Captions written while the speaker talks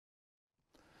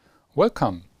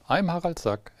Welcome, I'm Harald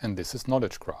and this is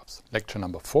Knowledge Graphs, lecture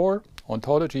number 4,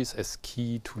 Ontologies as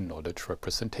Key to Knowledge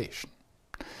Representation.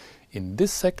 In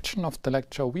this section of the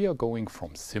lecture we are going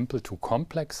from simple to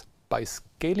complex by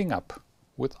scaling up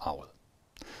with OWL.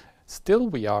 Still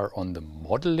we are on the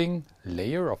modeling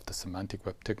layer of the semantic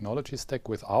web technology stack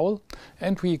with OWL,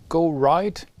 and we go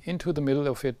right into the middle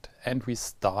of it and we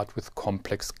start with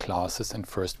complex classes, and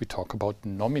first we talk about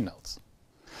nominals.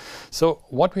 So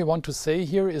what we want to say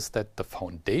here is that the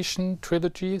Foundation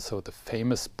trilogy, so the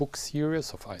famous book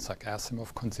series of Isaac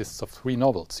Asimov, consists of 3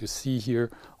 novels. You see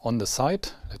here on the side,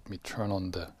 let me turn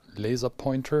on the laser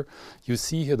pointer, you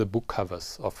see here the book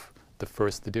covers of the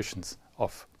first editions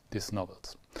of these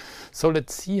novels. So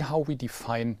let's see how we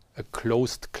define a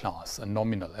closed class, a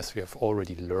nominal, as we have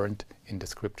already learned in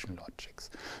description logics.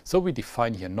 So we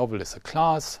define here novel is a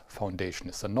class, foundation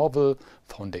is a novel,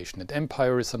 foundation and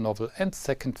empire is a novel, and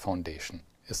second foundation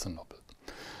is a novel.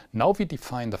 Now we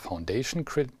define the Foundation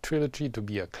trilogy to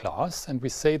be a class, and we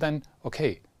say then,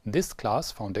 okay, this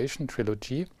class, Foundation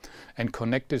trilogy, and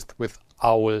connect it with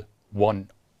OWL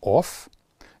one-off,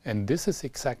 and this is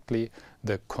exactly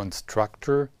the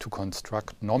constructor to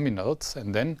construct nominals,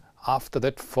 and then after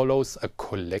that follows a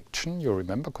collection. You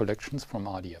remember collections from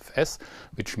RDFS,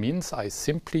 which means I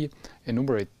simply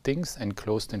enumerate things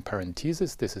enclosed in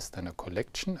parentheses. This is then a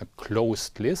collection, a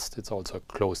closed list. It's also a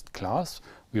closed class.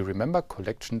 We remember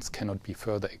collections cannot be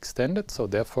further extended, so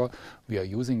therefore we are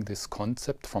using this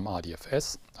concept from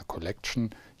RDFS, a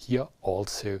collection, here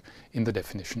also in the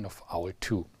definition of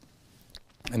OWL2.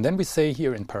 And then we say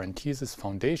here in parentheses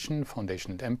foundation, foundation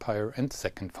and empire, and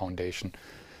second foundation.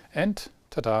 And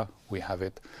ta-da, we have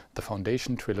it. The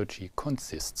Foundation trilogy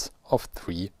consists of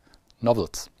 3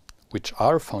 novels, which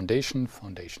are Foundation,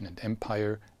 Foundation and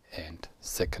Empire, and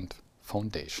Second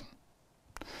Foundation.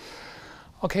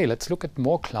 Okay, let's look at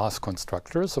more class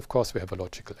constructors. Of course, we have a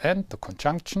logical and, the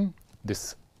conjunction.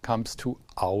 This comes to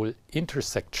OWL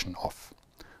intersection of.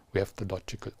 We have the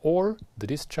logical or, the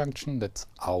disjunction, that's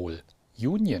OWL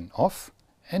union of,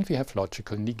 and we have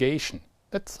logical negation,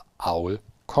 that's OWL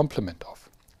complement of.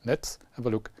 Let's have a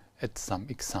look at some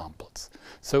examples.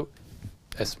 So,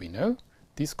 as we know,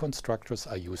 these constructors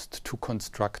are used to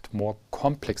construct more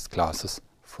complex classes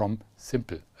from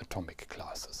simple atomic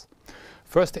classes.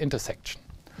 First, intersection.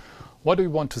 What do we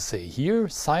want to say here?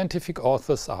 Scientific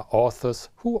authors are authors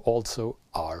who also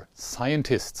are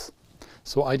scientists.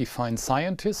 So I define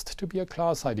scientist to be a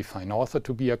class, I define author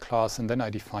to be a class, and then I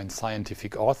define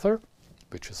scientific author,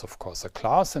 which is of course a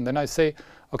class, and then I say,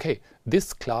 okay,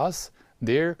 this class,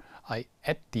 there I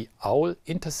add the OWL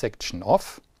intersection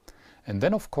of, and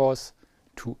then of course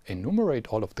to enumerate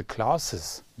all of the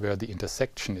classes where the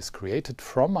intersection is created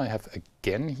from, I have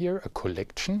again here a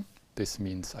collection. This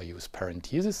means I use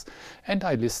parentheses, and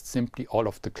I list simply all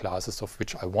of the classes of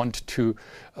which I want to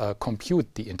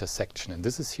compute the intersection. And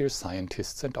this is here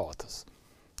scientists and authors.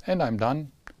 And I'm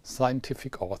done.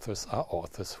 Scientific authors are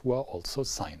authors who are also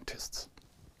scientists.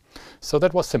 So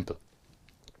that was simple.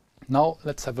 Now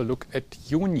let's have a look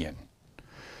at union.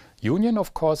 Union,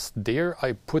 of course, there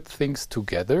I put things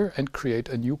together and create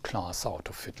a new class out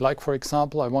of it. Like, for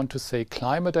example, I want to say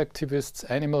climate activists,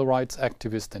 animal rights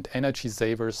activists, and energy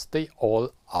savers, they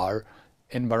all are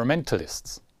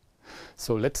environmentalists.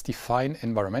 So let's define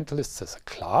environmentalists as a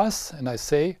class, and I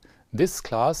say this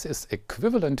class is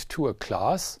equivalent to a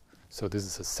class. So this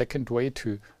is a second way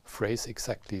to phrase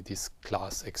exactly this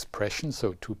class expression.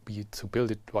 So to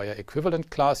build it via equivalent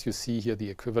class, you see here the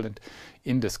equivalent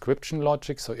in description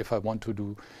logic. So if I want to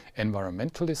do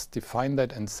environmentalist, define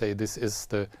that and say this is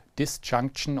the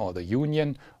disjunction or the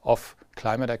union of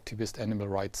climate activist, animal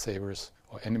rights savers,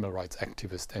 or animal rights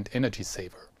activist and energy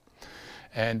saver.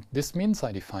 And this means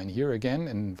I define here again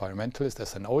environmentalist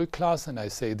as an OWL class, and I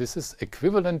say this is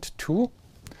equivalent to.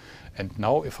 And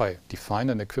now if I define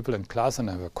an equivalent class and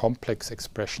I have a complex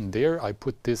expression there, I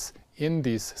put this in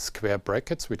these square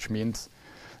brackets, which means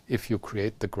if you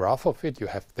create the graph of it, you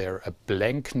have there a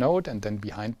blank node, and then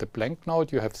behind the blank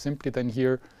node you have simply then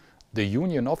here the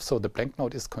union of. So the blank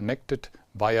node is connected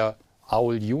via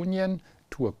OWL union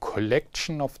to a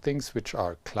collection of things which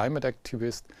are climate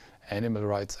activist, animal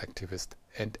rights activist,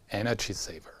 and energy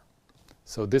saver.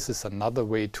 So this is another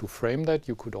way to frame that.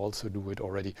 You could also do it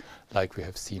already like we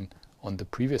have seen on the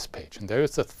previous page. And there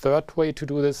is a third way to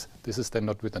do this. This is then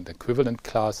not with an equivalent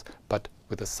class, but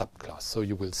with a subclass. So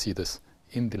you will see this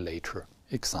in the later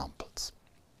examples.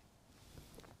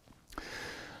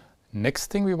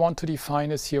 Next thing we want to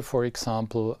define is here, for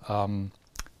example,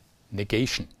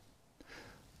 negation.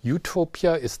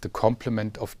 Utopia is the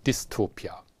complement of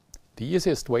dystopia. The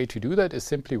easiest way to do that is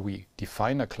simply we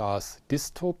define a class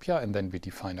dystopia and then we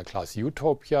define a class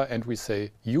utopia and we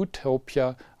say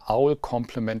utopia owl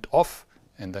complement of,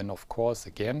 and then of course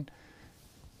again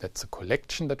that's a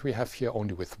collection that we have here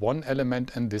only with one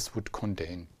element, and this would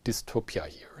contain dystopia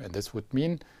here, and this would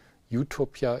mean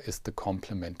utopia is the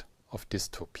complement of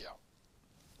dystopia.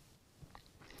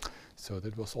 So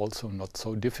that was also not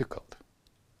so difficult.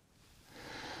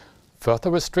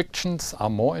 Further restrictions are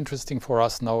more interesting for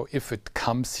us now if it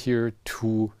comes here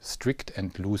to strict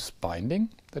and loose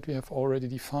binding that we have already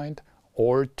defined,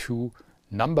 or to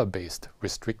number-based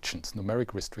restrictions,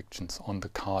 numeric restrictions on the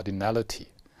cardinality.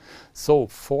 So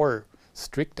for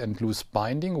strict and loose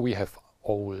binding we have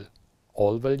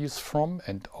all values from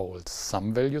and all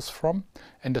some values from,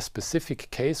 and a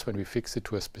specific case when we fix it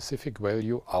to a specific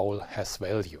value, owl has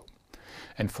value.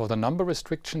 And for the number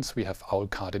restrictions we have owl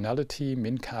cardinality,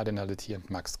 min cardinality and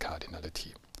max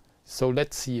cardinality. So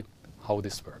let's see how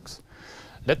this works.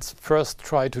 Let's first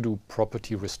try to do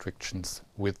property restrictions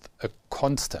with a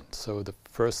constant. So the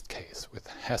first case with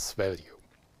has value.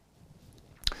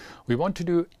 We want to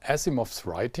do Asimov's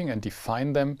writing and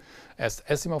define them as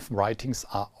Asimov writings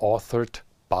are authored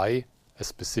by a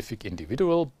specific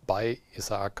individual, by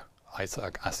Isaac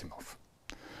Asimov.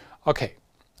 Okay,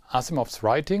 Asimov's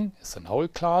writing is an owl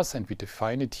class and we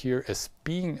define it here as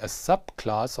being a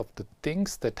subclass of the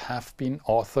things that have been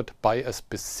authored by a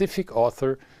specific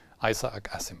author, Isaac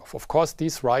Asimov. Of course,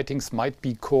 these writings might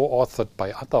be co-authored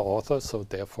by other authors, so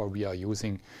therefore we are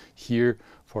using here,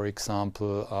 for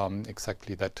example,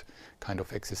 exactly that kind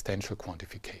of existential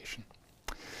quantification.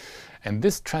 And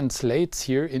this translates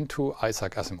here into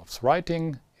Isaac Asimov's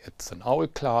writing. It's an owl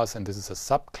class, and this is a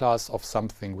subclass of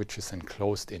something which is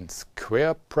enclosed in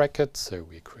square brackets. So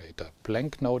we create a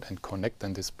blank node and connect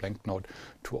then this blank node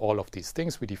to all of these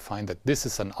things. We define that this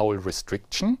is an owl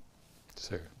restriction.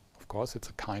 So of course it's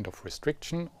a kind of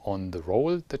restriction on the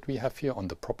role that we have here, on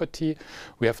the property.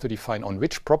 We have to define on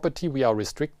which property we are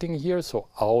restricting here. So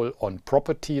owl on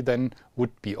property then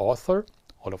would be author.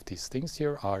 All of these things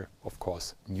here are of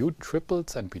course new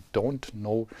triples, and we don't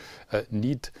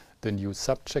need the new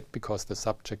subject because the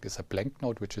subject is a blank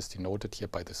node which is denoted here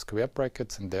by the square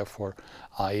brackets, and therefore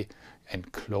I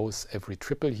enclose every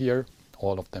triple here.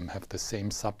 All of them have the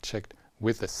same subject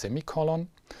with a semicolon.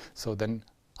 So then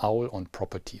owl on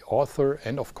property author,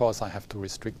 and of course I have to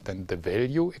restrict then the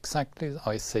value exactly.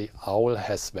 I say owl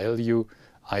has value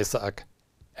Isaac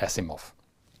Asimov.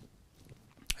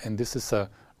 And this is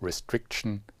a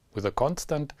restriction with a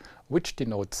constant which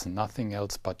denotes nothing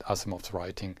else but Asimov's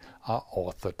writing are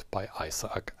authored by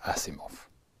Isaac Asimov.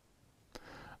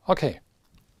 Okay,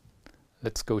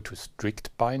 let's go to strict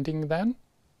binding then.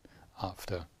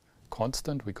 After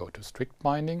constant we go to strict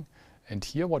binding, and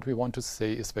here what we want to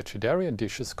say is vegetarian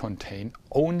dishes contain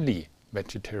only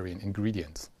vegetarian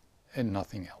ingredients and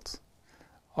nothing else.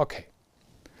 Okay,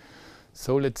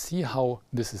 so let's see how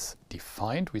this is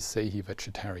defined. We say here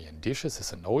vegetarian dishes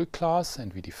is an owl class,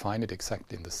 and we define it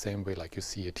exactly in the same way like you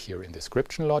see it here in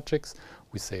description logics.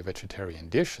 We say vegetarian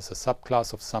dish is a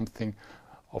subclass of something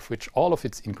of which all of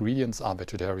its ingredients are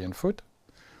vegetarian food.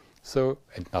 So,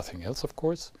 and nothing else of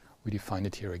course. We define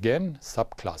it here again,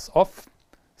 subclass of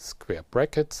square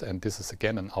brackets, and this is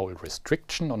again an owl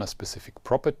restriction on a specific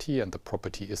property, and the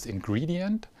property is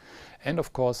ingredient. And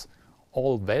of course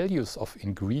all values of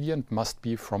ingredient must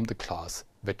be from the class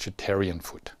vegetarian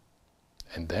food.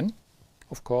 And then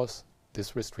of course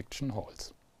this restriction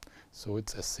holds. So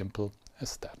it's as simple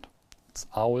as that. It's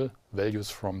owl values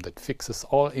from that fixes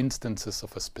all instances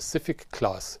of a specific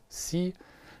class C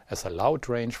as allowed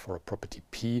range for a property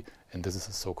P, and this is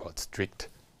a so-called strict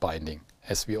binding,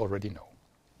 as we already know.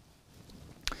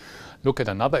 Look at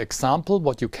another example,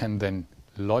 what you can then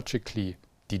logically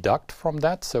deduct from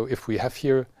that. So if we have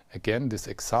here again this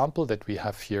example that we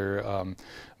have here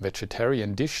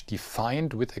vegetarian dish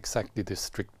defined with exactly this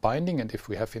strict binding, and if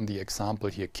we have in the example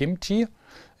here kimchi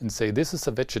and say this is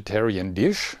a vegetarian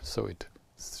dish, so it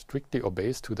strictly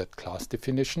obeys to that class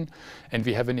definition, and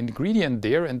we have an ingredient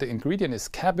there and the ingredient is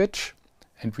cabbage,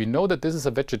 and we know that this is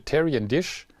a vegetarian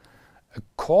dish,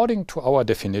 according to our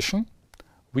definition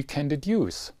we can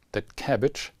deduce that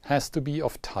cabbage has to be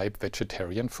of type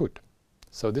vegetarian food.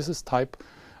 So this is type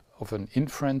of an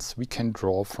inference we can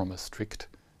draw from a strict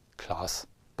class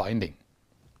binding.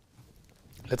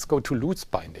 Let's go to loose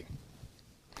binding.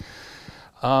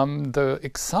 The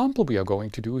example we are going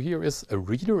to do here is a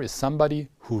reader is somebody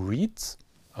who reads,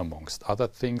 amongst other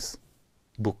things,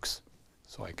 books.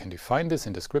 So I can define this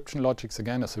in description logics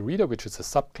again as a reader, which is a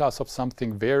subclass of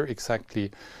something where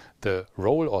exactly the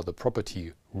role or the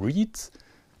property reads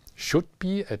should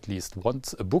be at least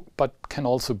once a book, but can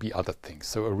also be other things.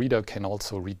 So a reader can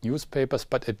also read newspapers,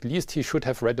 but at least he should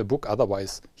have read a book,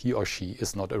 otherwise he or she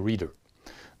is not a reader.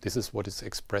 This is what is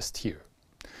expressed here.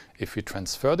 If we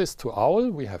transfer this to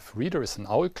OWL, we have reader is an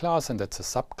OWL class, and that's a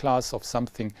subclass of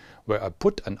something where I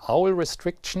put an OWL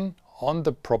restriction on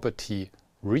the property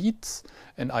reads,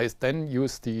 and I then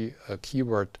use the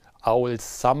keyword OWL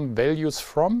sum values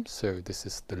from, so this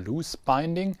is the loose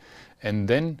binding, and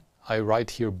then I write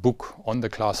here book on the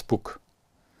class book,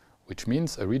 which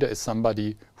means a reader is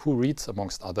somebody who reads,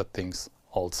 amongst other things,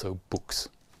 also books.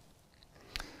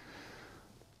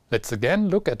 Let's again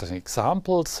look at an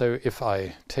example. So if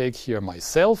I take here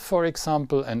myself, for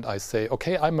example, and I say,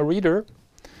 okay, I'm a reader,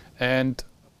 and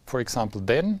for example,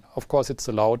 then, of course, it's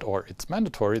allowed or it's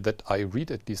mandatory that I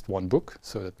read at least one book.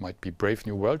 So that might be Brave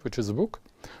New World, which is a book.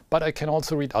 But I can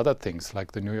also read other things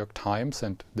like the New York Times,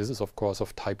 and this is, of course,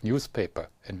 of type newspaper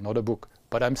and not a book.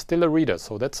 But I'm still a reader,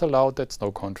 so that's allowed. That's no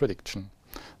contradiction.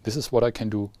 This is what I can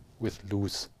do with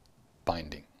loose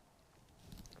binding.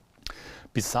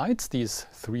 Besides these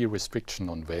three restrictions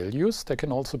on values, there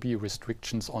can also be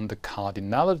restrictions on the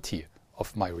cardinality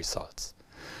of my results.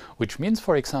 Which means,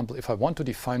 for example, if I want to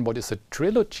define what is a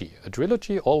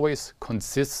trilogy always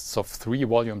consists of 3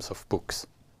 volumes of books.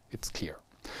 It's clear.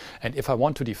 And if I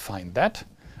want to define that,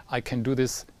 I can do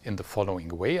this in the following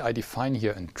way. I define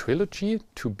here a trilogy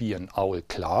to be an OWL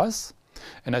class.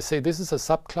 And I say this is a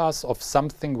subclass of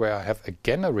something where I have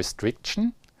again a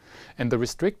restriction. And the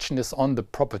restriction is on the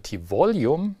property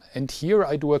volume. And here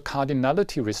I do a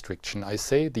cardinality restriction. I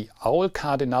say the OWL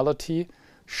cardinality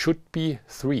should be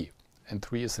 3. And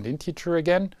 3 is an integer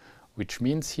again, which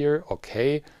means here,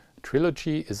 okay,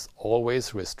 trilogy is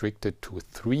always restricted to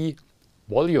 3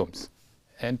 volumes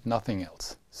and nothing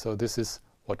else. So this is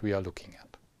what we are looking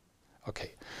at.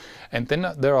 Okay, and then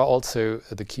there are also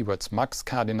the keywords max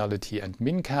cardinality and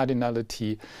min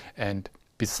cardinality, and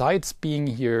besides being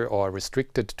here or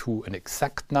restricted to an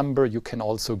exact number, you can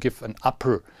also give an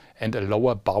upper and a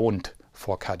lower bound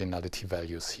for cardinality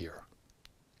values here.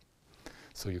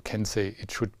 So you can say it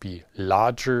should be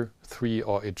larger 3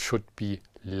 or it should be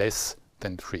less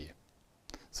than 3.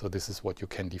 So this is what you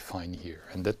can define here,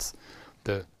 and that's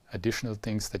the additional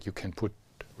things that you can put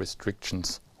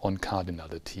restrictions on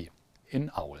cardinality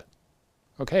in OWL.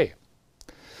 Okay,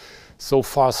 so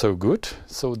far so good.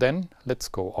 So then let's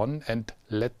go on and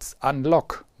let's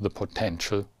unlock the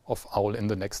potential of OWL in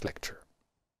the next lecture.